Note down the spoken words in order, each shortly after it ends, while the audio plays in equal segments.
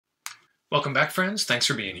Welcome back, friends. Thanks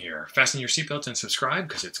for being here. Fasten your seatbelts and subscribe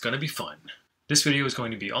because it's going to be fun. This video is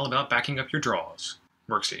going to be all about backing up your draws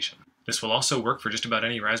workstation. This will also work for just about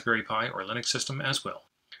any Raspberry Pi or Linux system as well.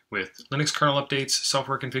 With Linux kernel updates,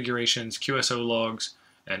 software configurations, QSO logs,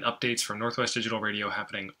 and updates from Northwest Digital Radio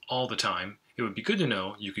happening all the time, it would be good to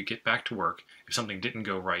know you could get back to work if something didn't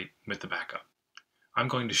go right with the backup. I'm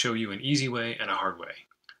going to show you an easy way and a hard way.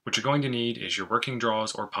 What you're going to need is your working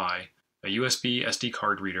draws or Pi, a USB SD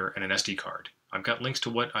card reader, and an SD card. I've got links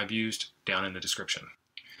to what I've used down in the description.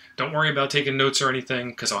 Don't worry about taking notes or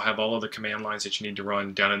anything, because I'll have all of the command lines that you need to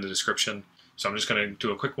run down in the description. So I'm just going to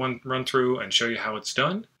do a quick run through and show you how it's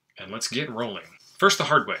done, and let's get rolling. First, the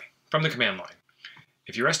hard way, from the command line.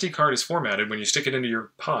 If your SD card is formatted, when you stick it into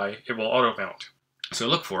your Pi, it will auto-mount. So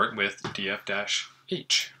look for it with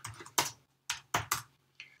df-h.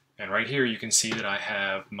 And right here you can see that I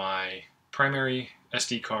have my primary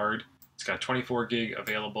SD card. It's got 24 gig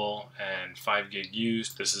available and 5 gig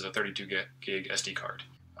used. This is a 32 gig SD card.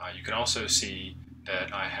 You can also see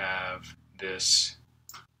that I have this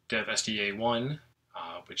dev SDA1,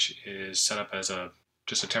 which is set up as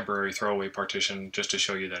just a temporary throwaway partition just to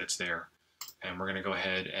show you that it's there. And we're going to go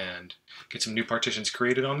ahead and get some new partitions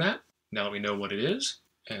created on that, now that we know what it is,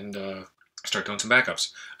 and start doing some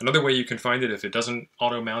backups. Another way you can find it if it doesn't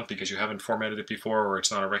auto-mount because you haven't formatted it before or it's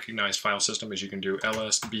not a recognized file system is you can do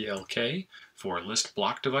lsblk for list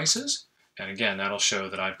block devices. And again, that'll show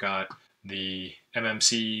that I've got the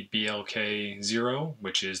mmcblk 0,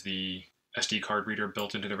 which is the SD card reader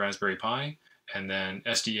built into the Raspberry Pi, and then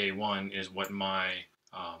SDA1 is what my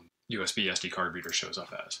USB SD card reader shows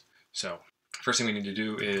up as. So first thing we need to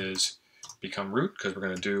do is become root, because we're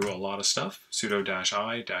going to do a lot of stuff. Sudo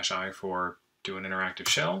 -i for do an interactive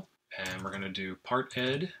shell, and we're going to do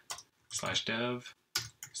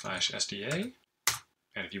part-ed/dev/sda.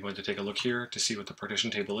 And if you want to take a look here to see what the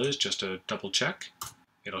partition table is, just to double check,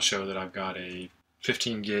 it'll show that I've got a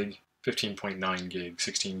 15 gig, 15.9 gig,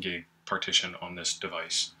 16 gig partition on this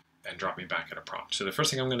device, and drop me back at a prompt. So the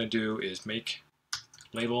first thing I'm going to do is make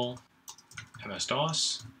label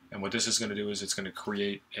msdos. And what this is going to do is it's going to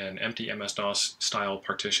create an empty MS-DOS style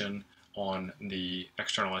partition on the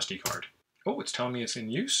external SD card. Oh, it's telling me it's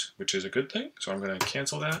in use, which is a good thing. So I'm going to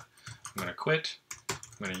cancel that. I'm going to quit. I'm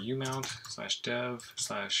going to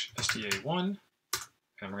umount/dev/sda1.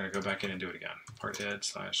 And we're going to go back in and do it again.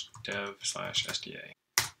 part-ed/dev/sda.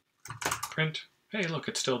 Print. Hey, look,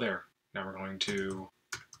 it's still there. Now we're going to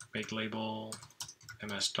make label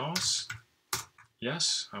MS-DOS.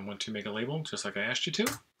 Yes, I want to make a label just like I asked you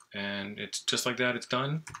to. And it's just like that, it's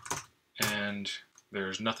done, and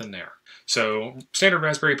there's nothing there. So standard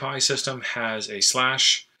Raspberry Pi system has a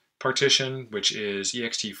 / partition, which is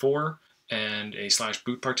ext4, and a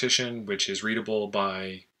 /boot partition, which is readable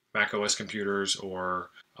by Mac OS computers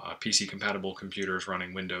or PC compatible computers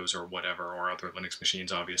running Windows or whatever, or other Linux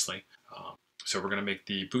machines, obviously. So we're going to make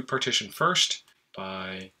the boot partition first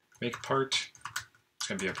by mkpart. It's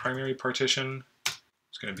going to be a primary partition.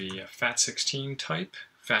 It's going to be a FAT16 type.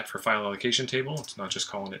 FAT for file allocation table, it's not just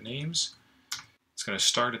calling it names. It's going to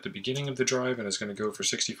start at the beginning of the drive and it's going to go for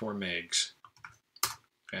 64 megs.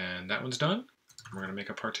 And that one's done. We're going to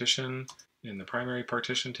make a partition in the primary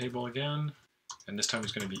partition table again, and this time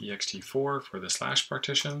it's going to be ext4 for the /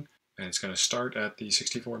 partition, and it's going to start at the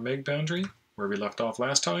 64 meg boundary where we left off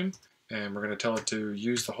last time, and we're going to tell it to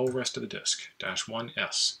use the whole rest of the disk,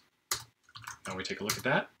 -1s. Now we take a look at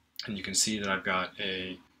that, and you can see that I've got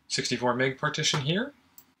a 64 meg partition here.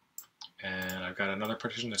 And I've got another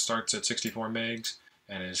partition that starts at 64 megs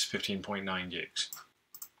and is 15.9 gigs.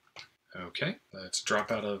 Okay, let's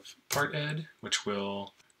drop out of part-ed, which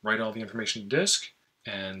will write all the information to disk,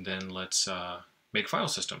 and then let's make file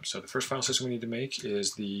system. So the first file system we need to make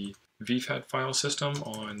is the vfat file system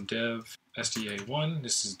on dev SDA1.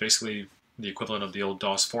 This is basically the equivalent of the old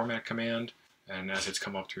DOS format command, and as it's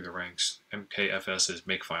come up through the ranks, mkfs is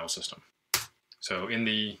make file system. So in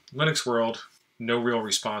the Linux world, no real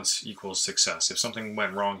response equals success. If something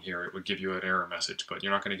went wrong here, it would give you an error message, but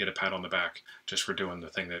you're not going to get a pat on the back just for doing the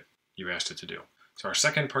thing that you asked it to do. So our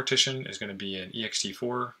second partition is going to be an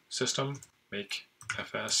ext4 system, make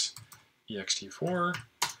fs ext4.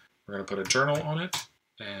 We're going to put a journal on it,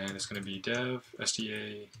 and it's going to be dev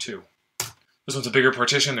sda2. This one's a bigger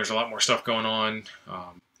partition. There's a lot more stuff going on.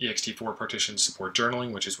 ext4 partitions support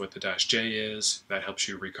journaling, which is what the -j is. That helps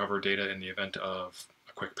you recover data in the event of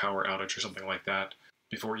quick power outage or something like that.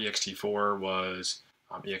 Before ext4 was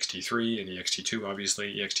ext3 and ext2,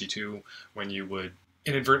 obviously. ext2, when you would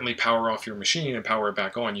inadvertently power off your machine and power it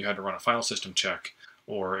back on, you had to run a file system check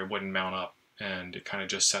or it wouldn't mount up, and it kind of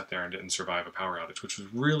just sat there and didn't survive a power outage, which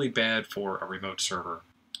was really bad for a remote server.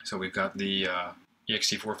 So we've got the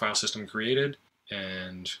ext4 file system created,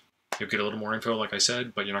 and you'll get a little more info, like I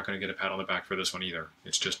said, but you're not going to get a pat on the back for this one either.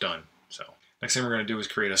 It's just done. So next thing we're going to do is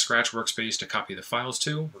create a scratch workspace to copy the files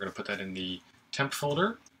to. We're going to put that in the temp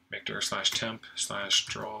folder,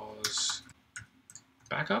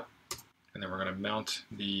 mkdir/temp/drawsbk, and then we're going to mount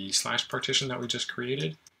the /partition that we just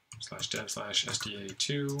created,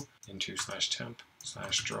 /dev/sda2 into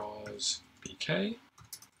 /temp/drawsbk.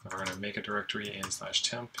 We're going to make a directory in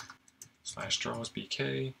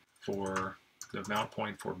 /temp/drawsbk for the mount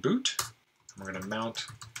point for boot. We're going to mount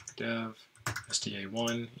dev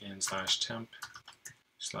sda1 in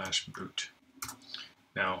 /temp/boot.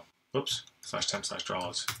 Now, whoops,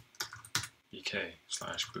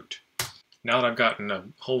 /temp/drawsbk/boot. Now that I've gotten a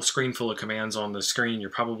whole screen full of commands on the screen, you're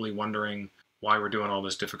probably wondering why we're doing all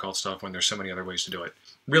this difficult stuff when there's so many other ways to do it.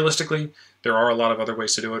 Realistically, there are a lot of other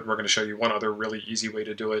ways to do it. We're going to show you one other really easy way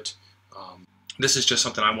to do it. This is just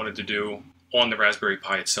something I wanted to do on the Raspberry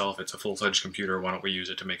Pi itself. It's a full-fledged computer. Why don't we use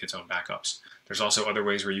it to make its own backups? There's also other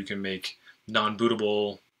ways where you can make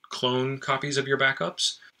non-bootable clone copies of your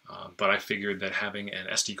backups, but I figured that having an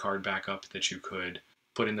SD card backup that you could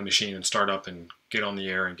put in the machine and start up and get on the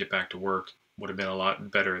air and get back to work would have been a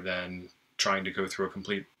lot better than trying to go through a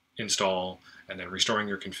complete install and then restoring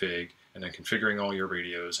your config and then configuring all your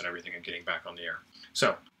radios and everything and getting back on the air.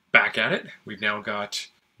 So back at it, we've now got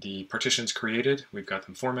the partitions created, we've got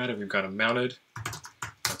them formatted, we've got them mounted.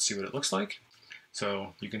 Let's see what it looks like.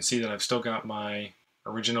 So you can see that I've still got my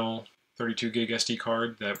original 32 gig SD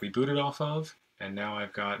card that we booted off of, and now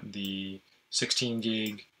I've got the 16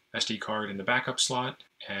 gig SD card in the backup slot,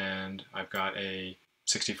 and I've got a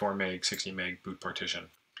 64 meg, 60 meg boot partition.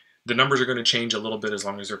 The numbers are going to change a little bit as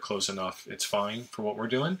long as they're close enough. It's fine for what we're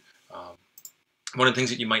doing. One of the things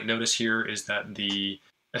that you might notice here is that the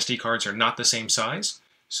SD cards are not the same size.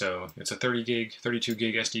 So it's a 32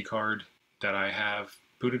 gig SD card that I have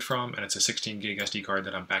booted from, and it's a 16 gig SD card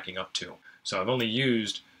that I'm backing up to. So I've only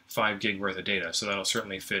used 5 gig worth of data, so that'll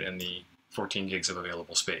certainly fit in the 14 gigs of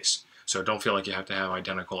available space. So don't feel like you have to have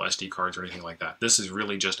identical SD cards or anything like that. This is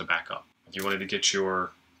really just a backup. If you wanted to get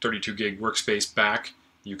your 32 gig workspace back,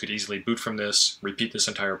 you could easily boot from this, repeat this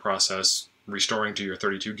entire process, restoring to your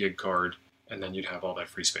 32 gig card, and then you'd have all that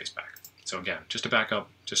free space back. So again, just a backup,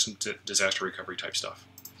 just some disaster recovery type stuff.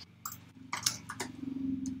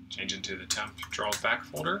 Change into the temp drawsbk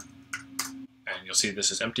folder, and you'll see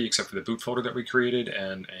this is empty except for the boot folder that we created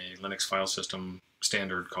and a Linux file system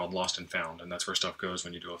standard called lost and found, and that's where stuff goes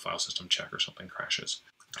when you do a file system check or something crashes.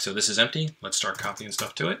 So this is empty. Let's start copying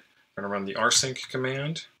stuff to it. We're going to run the rsync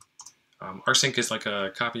command. Rsync is like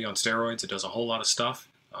a copy on steroids. It does a whole lot of stuff.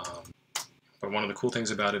 But one of the cool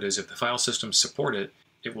things about it is if the file systems support it,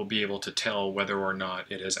 it will be able to tell whether or not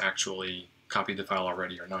it has actually copied the file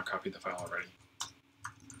already or not copied the file already.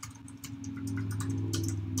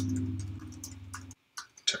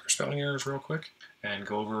 Check for spelling errors real quick and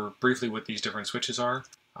go over briefly what these different switches are.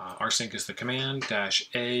 Rsync is the command,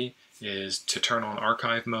 -A is to turn on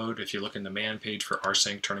archive mode. If you look in the man page for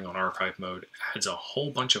rsync, turning on archive mode adds a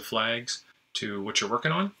whole bunch of flags to what you're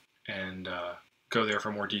working on, and go there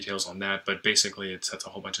for more details on that, but basically it sets a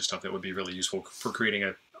whole bunch of stuff that would be really useful for creating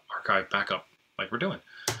an archive backup like we're doing.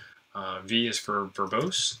 V is for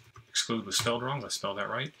verbose. Exclude was spelled wrong. Let's spell that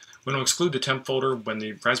right. We're going to exclude the temp folder. When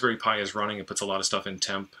the Raspberry Pi is running, it puts a lot of stuff in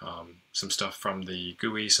temp, some stuff from the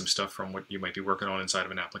GUI, some stuff from what you might be working on inside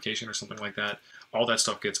of an application or something like that. All that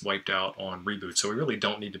stuff gets wiped out on reboot, so we really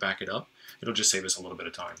don't need to back it up. It'll just save us a little bit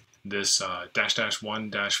of time. This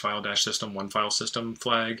 --1-file-system, one file system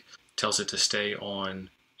flag tells it to stay on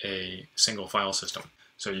a single file system.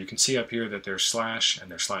 So you can see up here that there's slash,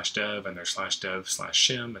 and there's /dev, and there's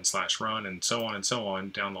 /dev/shim, and /run, and so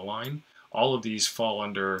on down the line. All of these fall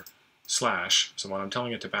under slash. So when I'm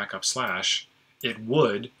telling it to back up slash, it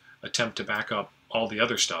would attempt to back up all the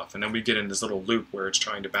other stuff. And then we get in this little loop where it's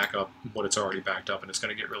trying to back up what it's already backed up, and it's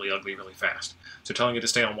going to get really ugly really fast. So telling it to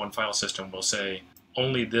stay on one file system will say,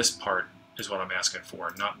 only this part is what I'm asking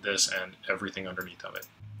for, not this and everything underneath of it.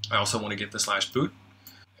 I also want to get the /boot.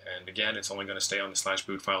 And again, it's only going to stay on the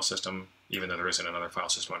 /boot file system, even though there isn't another file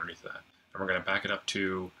system underneath that. And we're going to back it up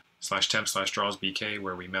to /temp/drawsbk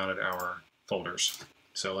where we mounted our folders.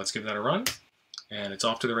 So let's give that a run, and it's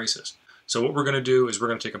off to the races. So what we're going to do is we're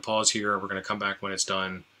going to take a pause here. We're going to come back when it's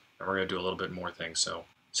done, and we're going to do a little bit more things. So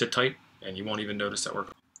sit tight, and you won't even notice that we're...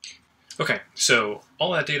 Okay, so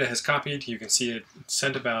all that data has copied. You can see it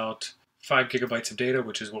sent about 5 gigabytes of data,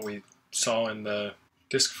 which is what we saw in the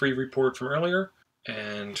disk-free report from earlier.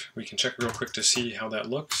 And we can check real quick to see how that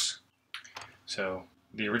looks. So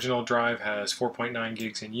the original drive has 4.9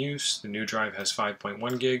 gigs in use. The new drive has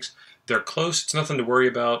 5.1 gigs. they're close. It's nothing to worry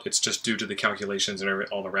about. It's just due to the calculations and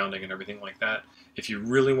all the rounding and everything like that. If you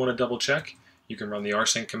really want to double check, you can run the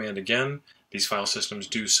rsync command again. These file systems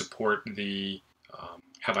do support the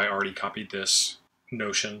have I already copied this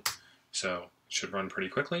notion, so it should run pretty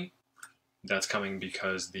quickly. That's coming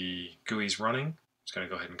because the GUI is running. Just going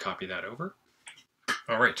to go ahead and copy that over.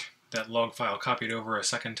 All right, that log file copied over a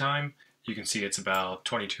second time. You can see it's about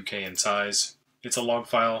 22K in size. It's a log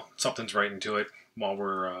file. Something's writing to it while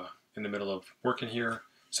we're in the middle of working here,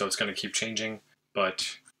 so it's going to keep changing,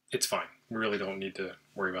 but it's fine. We really don't need to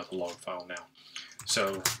worry about the log file now.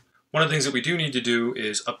 So one of the things that we do need to do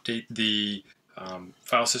is update the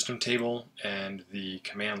file system table and the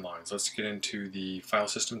command lines. Let's get into the file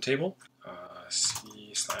system table.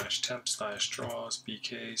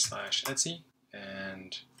 c/temp/drawsbk/etc.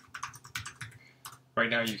 And right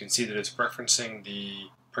now you can see that it's referencing the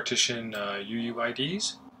partition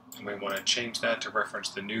UUIDs, and we want to change that to reference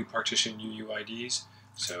the new partition UUIDs.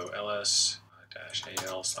 So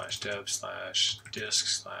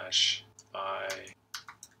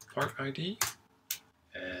ls-al/dev/disk/by-part-id,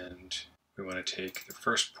 and we want to take the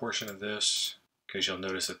first portion of this, because you'll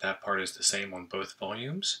notice that that part is the same on both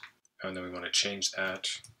volumes, and then we want to change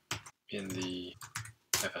that in the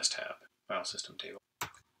FS tab, file system table.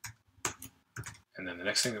 And then the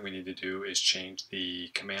next thing that we need to do is change the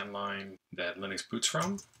command line that Linux boots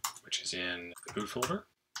from, which is in the boot folder.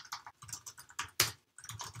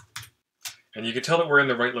 And you can tell that we're in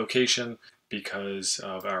the right location because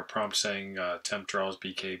of our prompt saying temp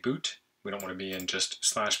drawsbk boot. We don't want to be in just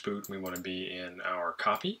 /boot, we want to be in our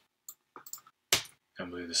copy.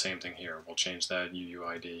 And we'll do the same thing here. We'll change that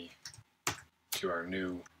UUID to our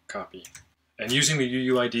new copy. And using the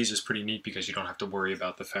UUIDs is pretty neat because you don't have to worry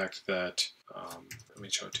about the fact that, let me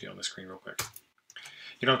show it to you on the screen real quick.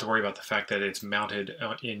 You don't have to worry about the fact that it's mounted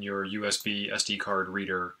in your USB SD card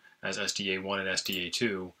reader as SDA1 and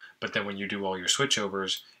SDA2, but then when you do all your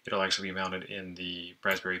switchovers, it'll actually be mounted in the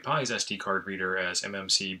Raspberry Pi's SD card reader as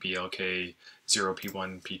mmcblk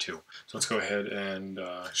 0p1p2. So let's go ahead and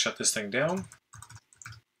shut this thing down.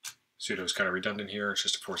 Sudo is kind of redundant here, it's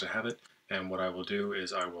just a force of habit. And what I will do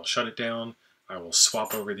is I will shut it down, I will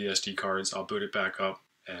swap over the SD cards, I'll boot it back up,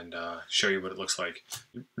 and show you what it looks like.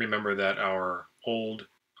 Remember that our old,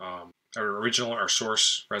 our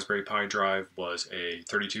source Raspberry Pi drive was a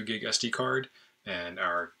 32 gig SD card, and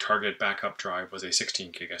our target backup drive was a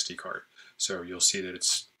 16 gig SD card. So you'll see that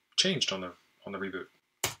it's changed on the reboot.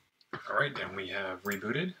 All right, and we have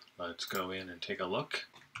rebooted. Let's go in and take a look.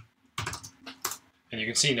 And you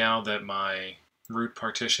can see now that my root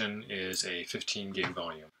partition is a 15 gig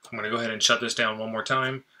volume. I'm going to go ahead and shut this down one more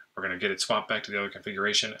time. We're going to get it swapped back to the other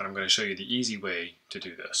configuration, and I'm going to show you the easy way to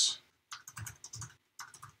do this.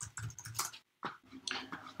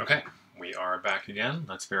 Okay, we are back again.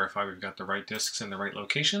 Let's verify we've got the right disks in the right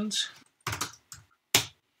locations.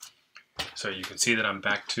 So you can see that I'm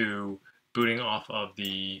back to booting off of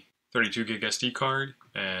the 32 gig SD card,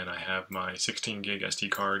 and I have my 16 gig SD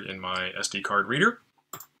card in my SD card reader.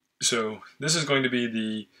 So this is going to be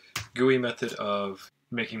the GUI method of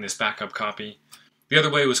making this backup copy. The other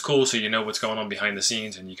way was cool, so you know what's going on behind the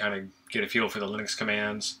scenes and you kind of get a feel for the Linux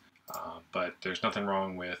commands, but there's nothing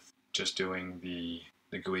wrong with just doing the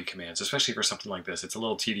GUI commands, especially for something like this. It's a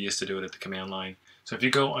little tedious to do it at the command line. So if you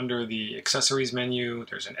go under the accessories menu,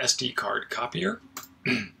 there's an SD card copier.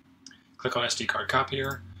 Click on SD card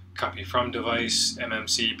copier, copy from device,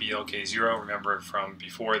 mmcblk0. Remember from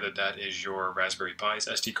before that that is your Raspberry Pi's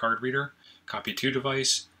SD card reader. Copy to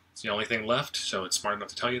device, it's the only thing left, so it's smart enough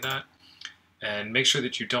to tell you that. And make sure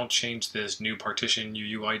that you don't change this new partition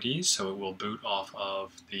UUIDs, so it will boot off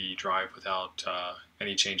of the drive without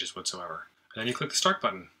any changes whatsoever. And then you click the start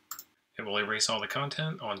button. It will erase all the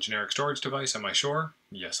content on generic storage device. Am I sure?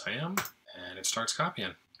 Yes, I am. And it starts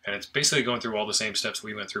copying. And it's basically going through all the same steps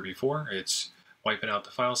we went through before. It's wiping out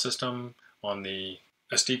the file system on the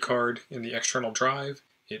SD card in the external drive.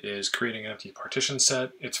 It is creating an empty partition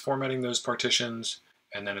set. It's formatting those partitions,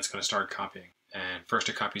 and then it's going to start copying. And first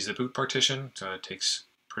it copies the boot partition, so it takes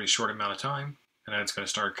a pretty short amount of time. And then it's going to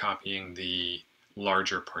start copying the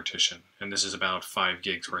larger partition. And this is about 5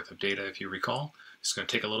 gigs worth of data, if you recall. It's going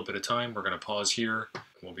to take a little bit of time. We're going to pause here.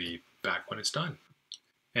 We'll be back when it's done.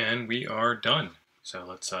 And we are done. So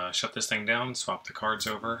let's shut this thing down, swap the cards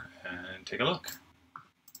over, and take a look.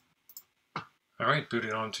 All right,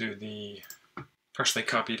 booted onto the freshly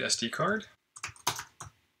copied SD card.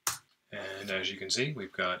 And as you can see,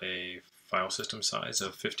 we've got a file system size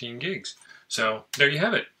of 15 gigs. So there you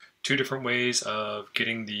have it. 2 different ways of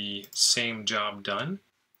getting the same job done.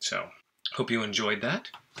 So hope you enjoyed that.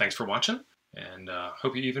 Thanks for watching. And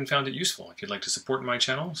hope you even found it useful. If you'd like to support my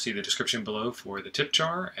channel, see the description below for the tip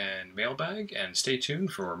jar and mailbag, and stay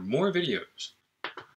tuned for more videos.